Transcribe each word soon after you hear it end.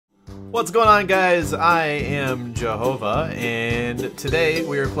What's going on, guys? I am Jehovah, and today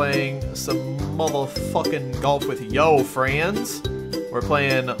we are playing some motherfucking golf with yo friends. We're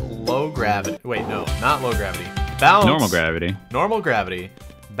playing low gravity. Wait, no, not low gravity. Bounce. Normal gravity. Normal gravity.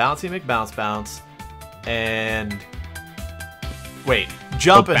 Bouncy McBounce bounce. And wait,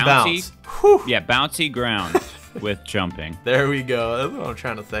 jump and bounce. Whew. Yeah, bouncy ground with jumping. There we go. That's what I'm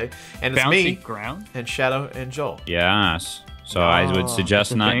trying to say. And it's Bouncy me ground? and Shadow and Joel. Yes. So I would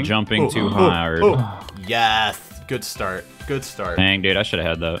suggest not thing. jumping too hard. Yes. Good start. Good start. Dang, dude, I should have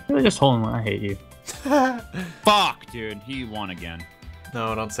had that. Really just holding one. I hate you. Fuck, dude, he won again.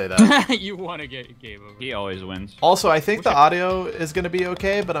 No, don't say that. You want to get game over. He always wins. Also, I think the audio is going to be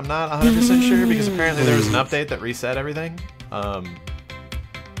okay, but I'm not 100% sure because apparently there was an update that reset everything.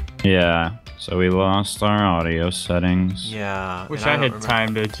 Yeah, so we lost our audio settings. Yeah. Wish and I don't had remember-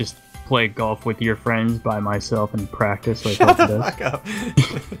 time to just play golf with your friends by myself and practice like Shut Hope the does. fuck up.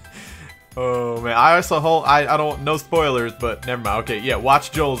 Oh man, I also I don't, no spoilers, but never mind. Okay, yeah,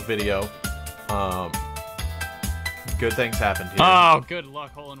 watch Joel's video. Good things happened here. Oh, good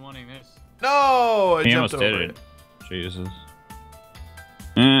luck hole-in-oneing this. No, I He jumped almost over did it. Jesus.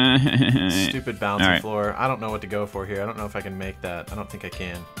 Stupid bouncy Alright. floor. I don't know what to go for here. I don't know if I can make that. I don't think I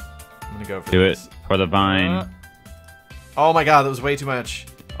can. I'm gonna go for Do it this. for the vine. Oh my god, that was way too much.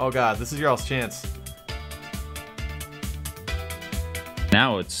 Oh god, this is your all's chance.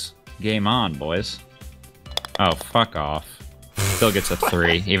 Now it's game on, boys. Oh, fuck off. Still gets a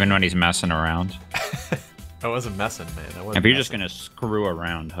 3, even when he's messing around. I wasn't messing, man. I wasn't If you're just messing. gonna screw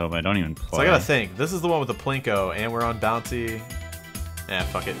around, Hope, I don't even play. So I gotta think. This is the one with the Plinko, and we're on bouncy. Yeah,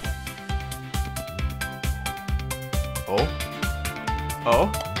 fuck it. Oh.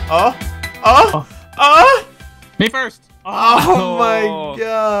 Oh. Oh. Oh. Oh. Me first. Oh my Oh.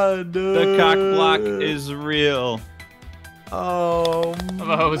 god, dude. The cock block is real. Oh.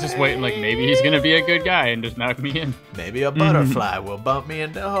 I was just waiting, like maybe he's gonna be a good guy and just knock me in. Maybe a butterfly will bump me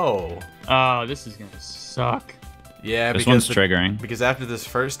into hole. Oh, this is gonna suck. Yeah, This because one's triggering. because after this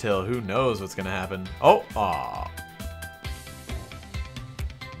first hill, who knows what's gonna happen? Oh. Aw.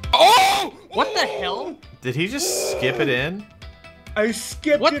 Oh! What the hell? Did he just skip it in? I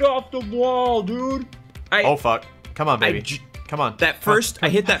skipped What? it off the wall, dude. Oh fuck. Come on, baby. Come on. I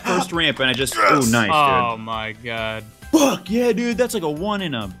hit that first ramp and I just, oh, nice, Oh dude. my god. Fuck, yeah, dude, that's like a 1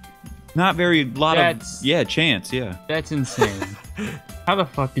 in a not very lot That's- of, yeah, chance, yeah. That's insane. How the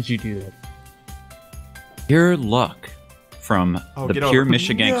fuck did you do that? Pure luck from the get pure over.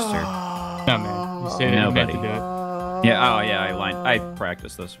 Michigangster. No, man. You said it, you meant to do it. Yeah, oh, yeah, I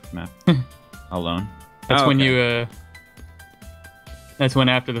practiced this map alone. That's Oh, when okay. you, that's when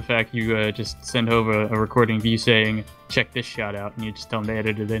after the fact you just send over a recording of you saying, check this shot out, and you just tell them to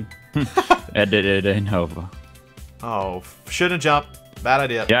edit it in. Edited in Nova. Oh, shouldn't jump. Bad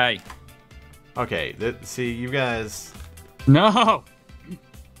idea. Yay. Okay, see, you guys. No!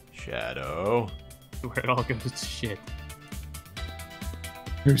 Shadow. Where it all goes to shit.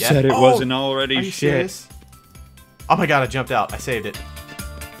 Who Yeah. said it Oh, wasn't already Are you shit? serious? Oh my god, I jumped out. I saved it.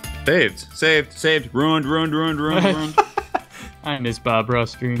 Saved. Ruined. I miss Bob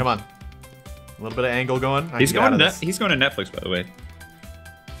Ross stream. Come on. A little bit of angle going. I He's can get out going of to this. he's going to Netflix, by the way.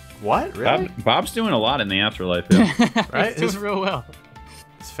 What? Really? Bob's doing a lot in the afterlife. Yeah. Right? He's doing real well.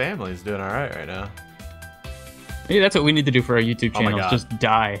 His family's doing alright right now. Maybe that's what we need to do for our YouTube Oh my channels. God. Just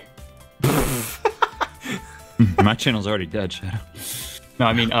die. My channel's already dead, Shadow. No,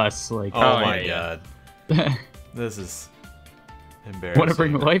 I mean us. Like, Oh, Oh, my yeah, god. This is embarrassing. want to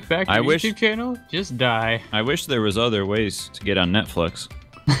bring life back to I your wish- YouTube channel? Just die. I wish there was other ways to get on Netflix.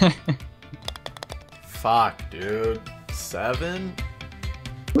 Fuck, dude. 7?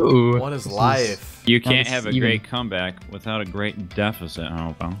 Ooh. What is this life? You can't Nice, have a even. great comeback without a great deficit,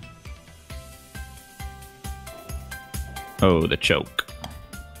 Hobo. Oh, the choke.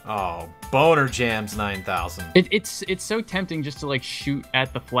 Oh, Boner Jams 9000. It's so tempting just to like shoot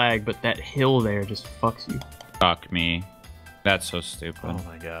at the flag, but that hill there just fucks you. Fuck me. That's so stupid. Oh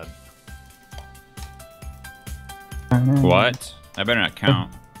my god. What? I better not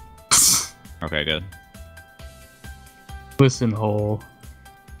count. Okay, good. Listen, hole.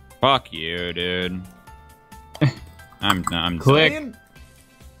 Fuck you, dude. I'm Click. Playing?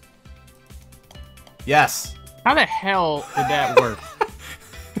 Yes. How the hell did that work?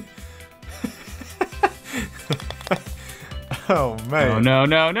 Oh man. Oh no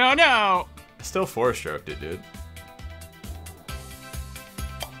no no no! I still 4-stroked it, dude.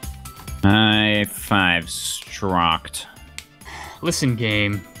 I 5-strocked. Listen,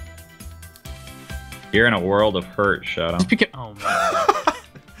 game. You're in a world of hurt, Shadow. Just because. Oh man.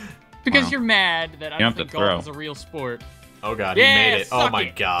 Because Wow. you're mad that I You don't have to think golf throw. is a real sport. Oh god, he Yeah, made it. Oh suck my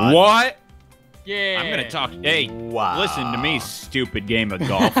it. god. What? Yeah. I'm gonna talk. Hey, Wow. listen to me, stupid game of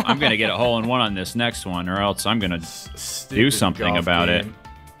golf. I'm gonna get a hole in one on this next one, or else I'm gonna do Stupid something golf about game. it.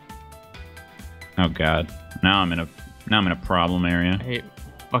 Oh god. Now I'm in a problem area. I hate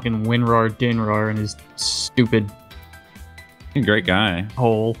fucking Winrar Dinrar and his stupid Great guy.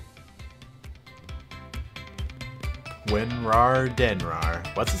 hole. Winrar Denrar.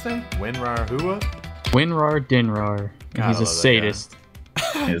 What's his name? Winrar Hua? Winrar Dinrar. And God, he's I a love that guy. sadist.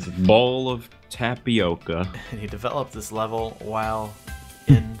 His bowl of tapioca. And he developed this level while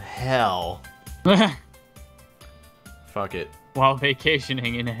in hell. Fuck it. While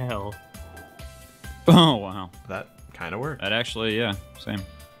vacationing in hell. Oh wow. That kind of worked. That actually, yeah, same.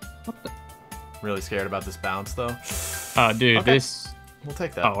 Really scared about this bounce though. Oh, dude, Okay. this... We'll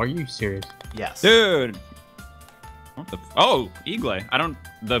take that. Oh, are you serious? Yes. Dude. What the? Oh, Eagle. I don't.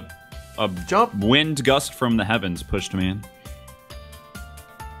 The Jump. wind gust from the heavens pushed me in.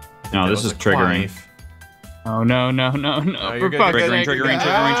 No, That this was is a triggering. quife. Oh, no. No, you're good, fuck's you're good, sake. you're good.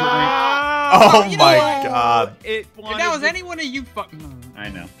 Ah! Oh You know my what? god. It If that was any one of you fucking... I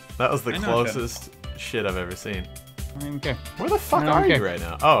know. That was the I know, closest shit I've ever seen. I don't even care. Where the fuck I don't are you care. right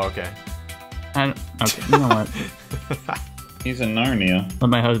now? Oh, okay. Okay, you know what? He's in Narnia. Let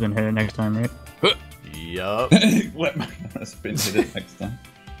my husband hit it next time, right? Yup. Let my husband hit it next time.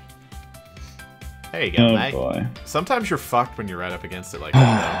 There you go, Oh mate. boy. Sometimes you're fucked when you're right up against it like that,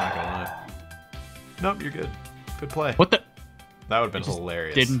 though, I'm not gonna lie. Nope, you're good. Good play. What the... That would have been It just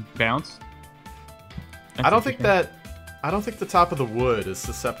hilarious. Didn't bounce? That's I don't think interesting. that... I don't think the top of the wood is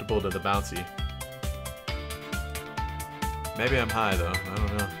susceptible to the bouncy. Maybe I'm high, though. I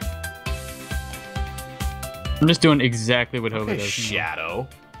don't know. I'm just doing exactly what Hova Okay, does. you know. Shadow.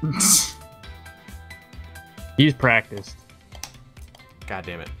 He's practiced. God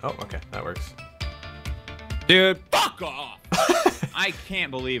damn it. Oh, okay. That works. Dude, fuck off! I can't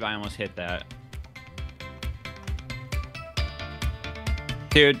believe I almost hit that.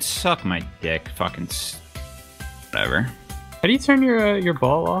 Dude, suck my dick. Fucking whatever. How do you turn your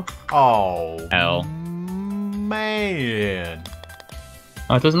ball off? Oh, L. man.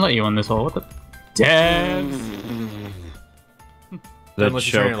 Oh, it doesn't let you on this hole. What the... Dev! The Unless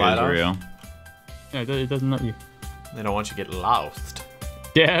you turn choke your light is off. real. Yeah, it doesn't let you. They don't want you to get lost.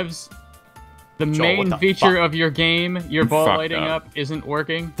 Devs, the Joel, main what the feature fuck? of your game, your ball Fucked lighting up. up, isn't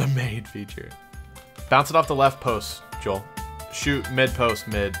working. The main feature. Bounce it off the left post, Joel. Shoot mid post,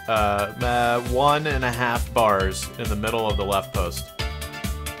 mid. 1.5 bars in the middle of the left post.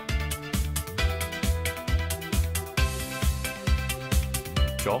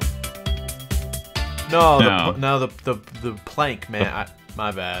 Joel? No, the plank, man.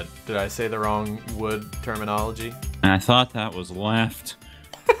 My bad. Did I say the wrong wood terminology? And I thought that was left.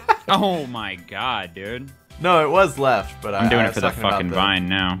 Oh my god, dude. No, it was left, but I'm doing I it was for the talking about fucking vine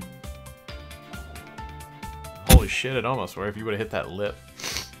now. Holy shit, it almost worked if you would have hit that lip.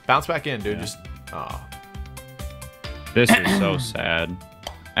 Bounce back in, dude. Yeah. Just. Oh. This is so sad.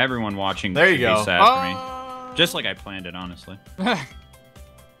 Everyone watching There you should go. be sad for me. Just like I planned it, honestly.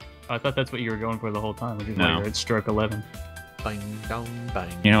 I thought that's what you were going for the whole time, which is No. why you're at stroke 11. Bang, dong, bang.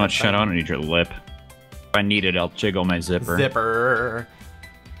 You know what? bang, Shut up. I don't need your lip. If I need it, I'll jiggle my zipper. Zipper.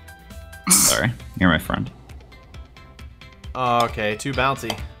 Sorry. You're my friend. Okay, too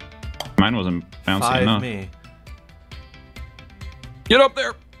bouncy. Mine wasn't bouncy 5 enough. me. Get up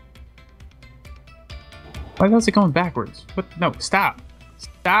there! Why was it going backwards? What? No, stop.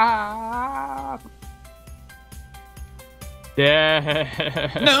 Stop! Yeah.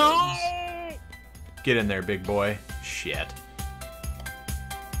 No! Get in there, big boy. Shit.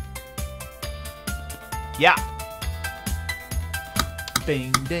 Yeah.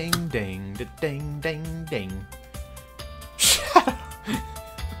 Bing, ding, ding, da, ding, ding, ding.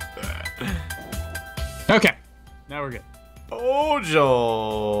 Okay. Now we're good. Oh,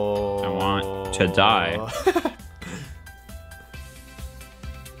 Joel. I want to die.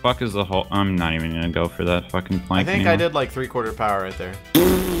 Fuck is the whole... I'm not even gonna go for that fucking I plank think anymore. I did like 3/4 power right there.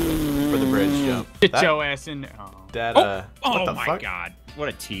 For the bridge jump. Get That- your ass in there. Oh. That, Oh, what the my fuck? god. What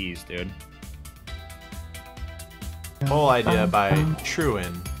a tease, dude. Whole idea by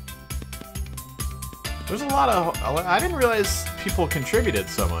Truin. There's a lot of... I didn't realize people contributed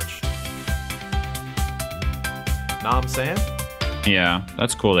so much. Know what I'm saying? Yeah,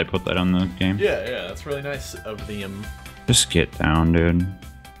 that's cool they put that on the game. Yeah, that's really nice of them. Just get down, dude.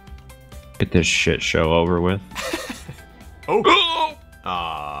 Get this shit show over with. Oh!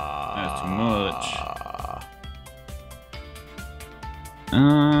 That's too much.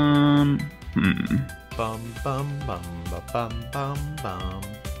 Bum bum bum ba bum bum bum.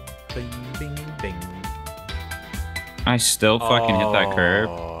 Bing bing bing. I still fucking hit that curb.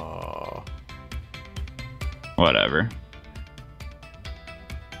 Oh. Whatever.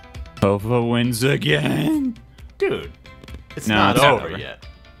 Hova wins again. Dude, it's No, not it's not over over. yet.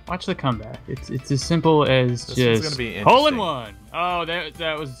 Watch the comeback. It's as simple as This one's just gonna be hole in interesting. one. Oh,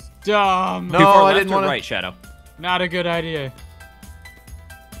 that was dumb. No, Too far I left didn't or wanna- right, Shadow. Not a good idea.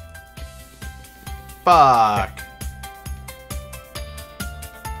 Fuck.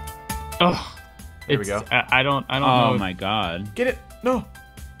 Oh, There we go. I don't Oh know. my god. Get it? No.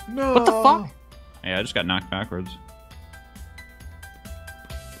 No. What the fuck? Yeah, I just got knocked backwards.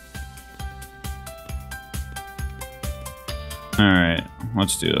 Alright,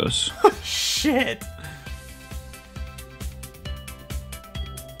 let's do this. Shit.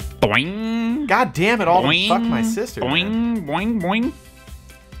 Boing! God damn it, all the Boing! fuck my sister. man. Boing, boing, boing.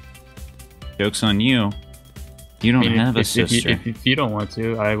 Joke's on you. You don't have a if sister. if you don't want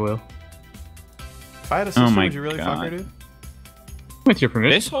to, I will. If I had a sister, my would you really fuck her, God. dude? With your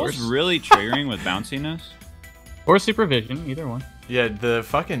permission, This of hole's course. really triggering with bounciness. Or supervision, either one. Yeah, the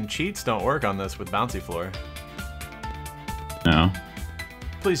fucking cheats don't work on this with bouncy floor. No.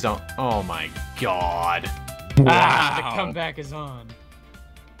 Please don't. Oh my god. Ah, the comeback is on.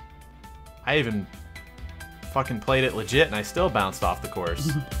 I even fucking played it legit and I still bounced off the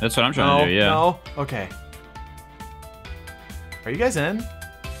course. That's what I'm trying No, to do, yeah. no. Okay. Are you guys in?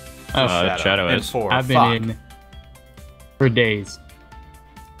 Oh, Shadow in is. 4. I've Fuck. been in for days.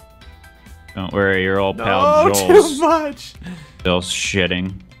 Don't worry, your old No, pal too Joel's much. still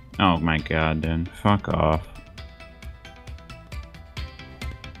shitting. Oh my god, dude. Fuck off.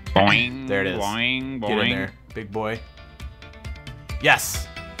 Boing. There it is. Boing, boing. Get in there, big boy. Yes.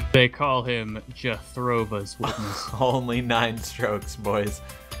 They call him Jethrova's witness. Only 9 strokes, boys.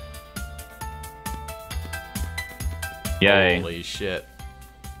 Yay. Holy shit.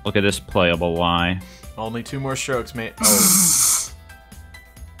 Look at this playable lie. Only 2 more strokes, mate. Oh.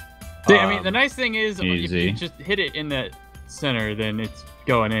 See, I mean, the nice thing is, if Easy. you just hit it in that center, then it's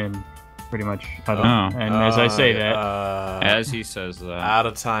going in, pretty much. Oh. And as I say that, As he says that. out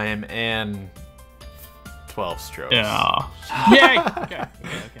of time and 12 strokes. yeah, yay! Okay,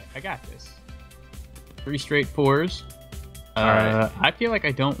 I got this. 3 straight 4s. Alright. I feel like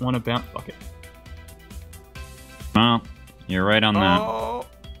I don't want to bounce. Fuck it. Well, you're right on that. Oh,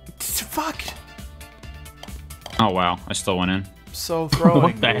 fuck. Oh wow, I still went in. So throwing.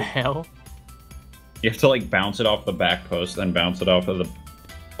 What the dude. hell? You have to like bounce it off the back post, then bounce it off of the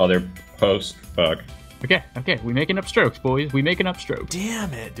other post. Fuck. Okay, we making up strokes, boys. We making up strokes.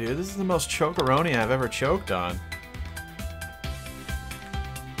 Damn it, dude. This is the most chokeroni I've ever choked on.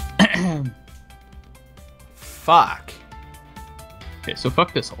 Fuck. Okay, so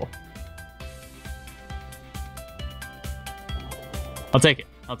fuck this hole. I'll take it.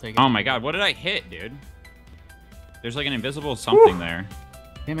 I'll take it. Oh my god, what did I hit, dude? There's like an invisible something there.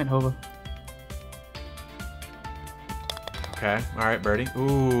 Damn it, Hova. Okay. All right, birdie.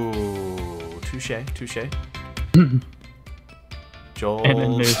 Ooh. Touche. Touche. Joel. And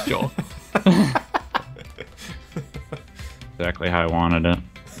then there's Joel. Exactly how I wanted it.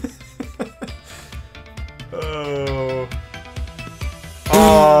 Oh.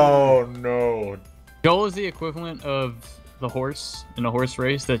 Oh no. Joel is the equivalent of the horse in a horse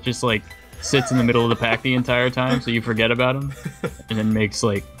race that just like sits in the middle of the pack the entire time, so you forget about him, and then makes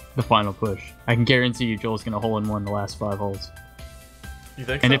like the final push. I can guarantee you, Joel's gonna hole in one the last 5 holes, You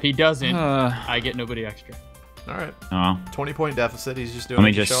think and so? if he doesn't, Uh, I get nobody extra. All right. oh, 20-point deficit. He's just doing let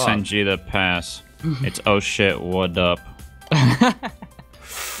me it to just show send off. you the pass. It's oh shit, what up?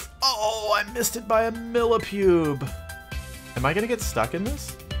 Oh, I missed it by a millipube. Am I gonna get stuck in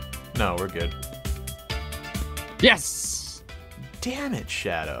this? No, we're good. Yes. Damn it,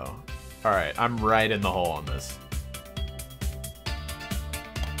 Shadow. All right, I'm right in the hole on this.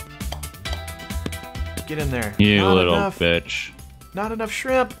 Get in there. You Not little enough. bitch. Not enough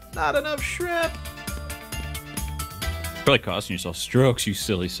shrimp. Not enough shrimp. Really costing yourself strokes, you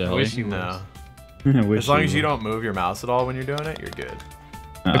silly I Sally. wish you No. I As long as you don't move your mouse at all when you're doing it, you're good.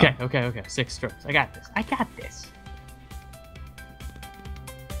 Okay. 6 strokes. I got this.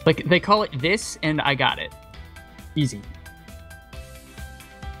 Like they call it this, and I got it. Easy.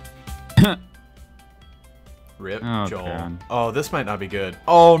 Rip, Oh, Joel. God. Oh, this might not be good.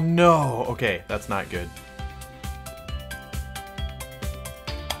 Oh, no. Okay, that's not good.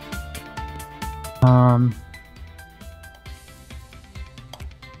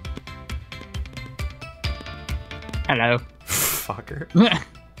 Hello. Fucker.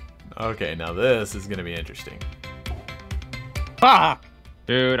 Okay, now this is going to be interesting. Fuck.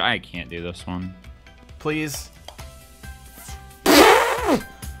 Dude, I can't do this one. Please.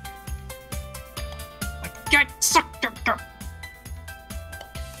 Get sucked up.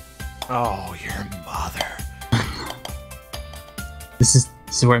 Oh, your mother. This is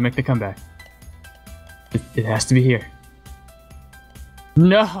where I make the comeback. It has to be here.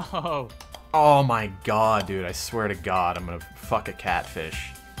 No! Oh my god, dude. I swear to god, I'm gonna fuck a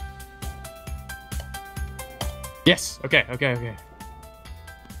catfish. Yes! Okay, okay, okay.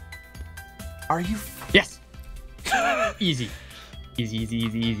 Are you Yes! Easy. Easy, easy,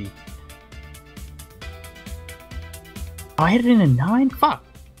 easy, easy. Oh, I hit it in a 9? Fuck.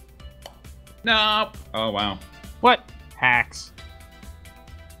 Nope. Oh, wow. What? Hacks.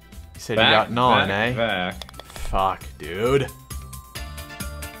 You said you got none, eh? Back. Fuck, dude.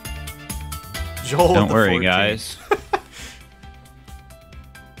 Joel Don't with the worry, 14. guys.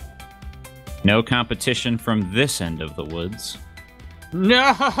 No competition from this end of the woods.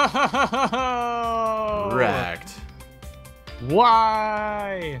 No! Wrecked.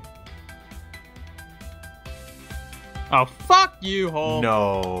 Why? Oh, fuck you, Hulk.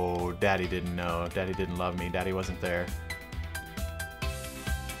 No, Daddy didn't know. Daddy didn't love me. Daddy wasn't there.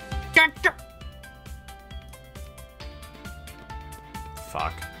 Gotcha.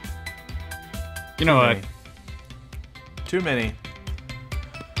 Fuck. You know what? Too many.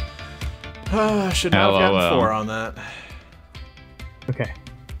 Should not have gotten LOL. 4 on that. Okay.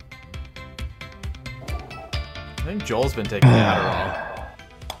 I think Joel's been taking Adderall.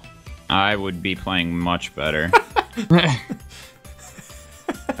 I would be playing much better.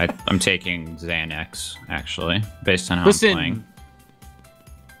 I'm taking Xanax, actually, based on how I'm playing. Listen,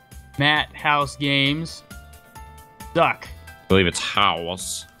 Matt House Games suck. I believe it's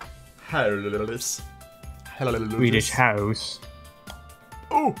House. Swedish House.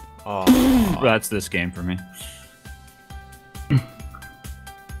 Oh. Oh. That's this game for me.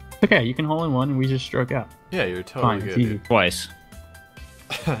 Okay, you can hole in one and we just stroke out. Yeah, you're totally Fine, good. it's easy. Dude. Twice.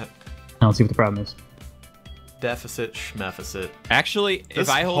 I don't see what the problem is. Deficit, schmeficit. Actually, This if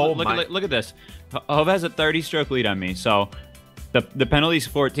I whole hold, mic- look at this. Hove has a 30-stroke lead on me, so the penalty's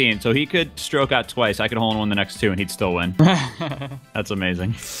 14. So he could stroke out twice. I could hole in one the next 2, and he'd still win. That's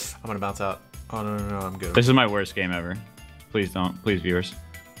amazing. I'm gonna bounce out. Oh no, no, no, I'm good. This is my worst game ever. Please don't. Please, viewers.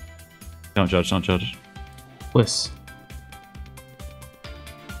 Don't judge. Don't judge. Bliss.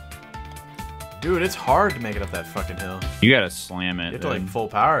 Dude, it's hard to make it up that fucking hill. You gotta slam it. You have to like dude. full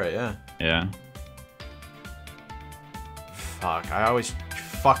power it, yeah. Yeah. Fuck, I always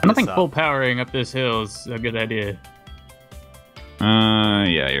fuck I don't this think up. full powering up this hill is a good idea.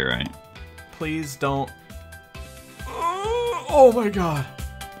 Yeah, you're right. Please don't. Oh my god.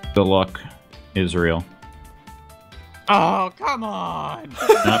 The luck is real. Oh, come on!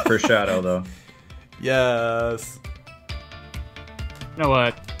 Not for Shadow, though. Yes. You know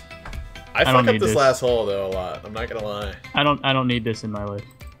what? I don't fuck up need this this. last hole though a lot. I'm not gonna lie. I don't need this in my life.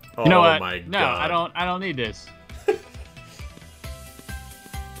 Oh You know what? my No, god. I don't need this.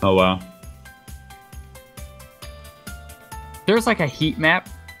 Oh, wow. There's like a heat map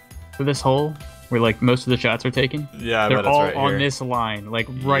for this hole where like most of the shots are taken. Yeah, I They're bet it's all right on here. this line. Like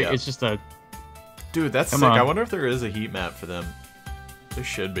right, Yep. it's just a Dude, that's Come sick. on. I wonder if there is a heat map for them. There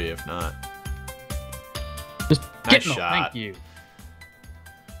should be, if not. just Nice get no, shot. thank you.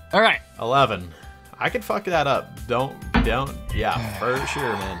 All right. 11. I could fuck that up. Don't. Yeah, for sure,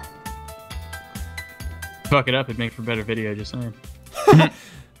 man. Fuck it up, it'd make for better video, just saying.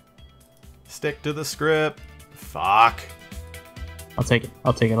 Stick to the script. Fuck. I'll take it.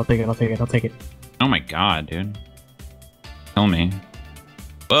 I'll take it. I'll take it. I'll take it. I'll take it. Oh my god, dude. Tell me.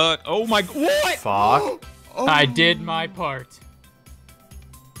 Fuck. Oh my. What? Fuck. I did my part.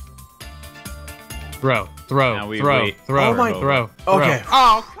 Throw. Now we Throw. wait. Throw. Oh my- Throw. Okay.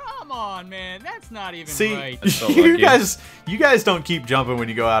 Oh, come on, man. That's not even See, right. so you lucky. guys don't keep jumping when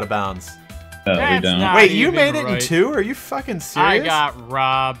you go out of bounds. No, we That's don't. not- Wait, you even made it in right. 2? Are you fucking serious? I got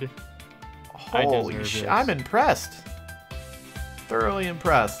robbed. I Holy deserve shit! this. I'm impressed. Thoroughly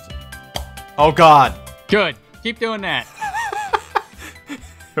impressed. Oh god. Good. Keep doing that.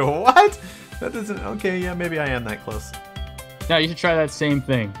 What? That doesn't. Okay, yeah, maybe I am that close. No, you should try that same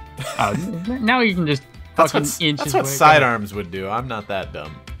thing. Now you can just That's fucking what, inches that's what away. Go sidearms would do. I'm not that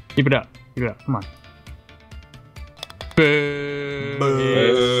dumb. Keep it up. Keep it up. Come on. Boo.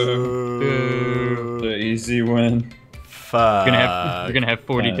 Boo. The easy win. Fuck. You're gonna have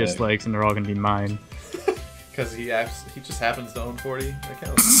 40 Fuck. dislikes, and they're all gonna be mine. Because he just happens to own 40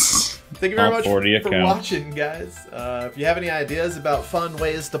 accounts. Thank you very All much 40 for accounts. watching, guys. If you have any ideas about fun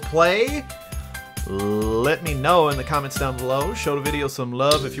ways to play, let me know in the comments down below. Show the video some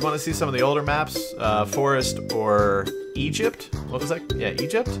love. If you want to see some of the older maps, Forest or Egypt. What was that? Yeah,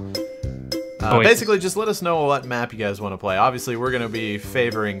 Egypt. Oasis. Basically, just let us know what map you guys want to play. Obviously, we're going to be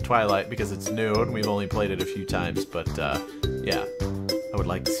favoring Twilight because it's new and we've only played it a few times. But yeah, I would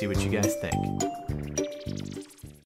like to see what you guys think.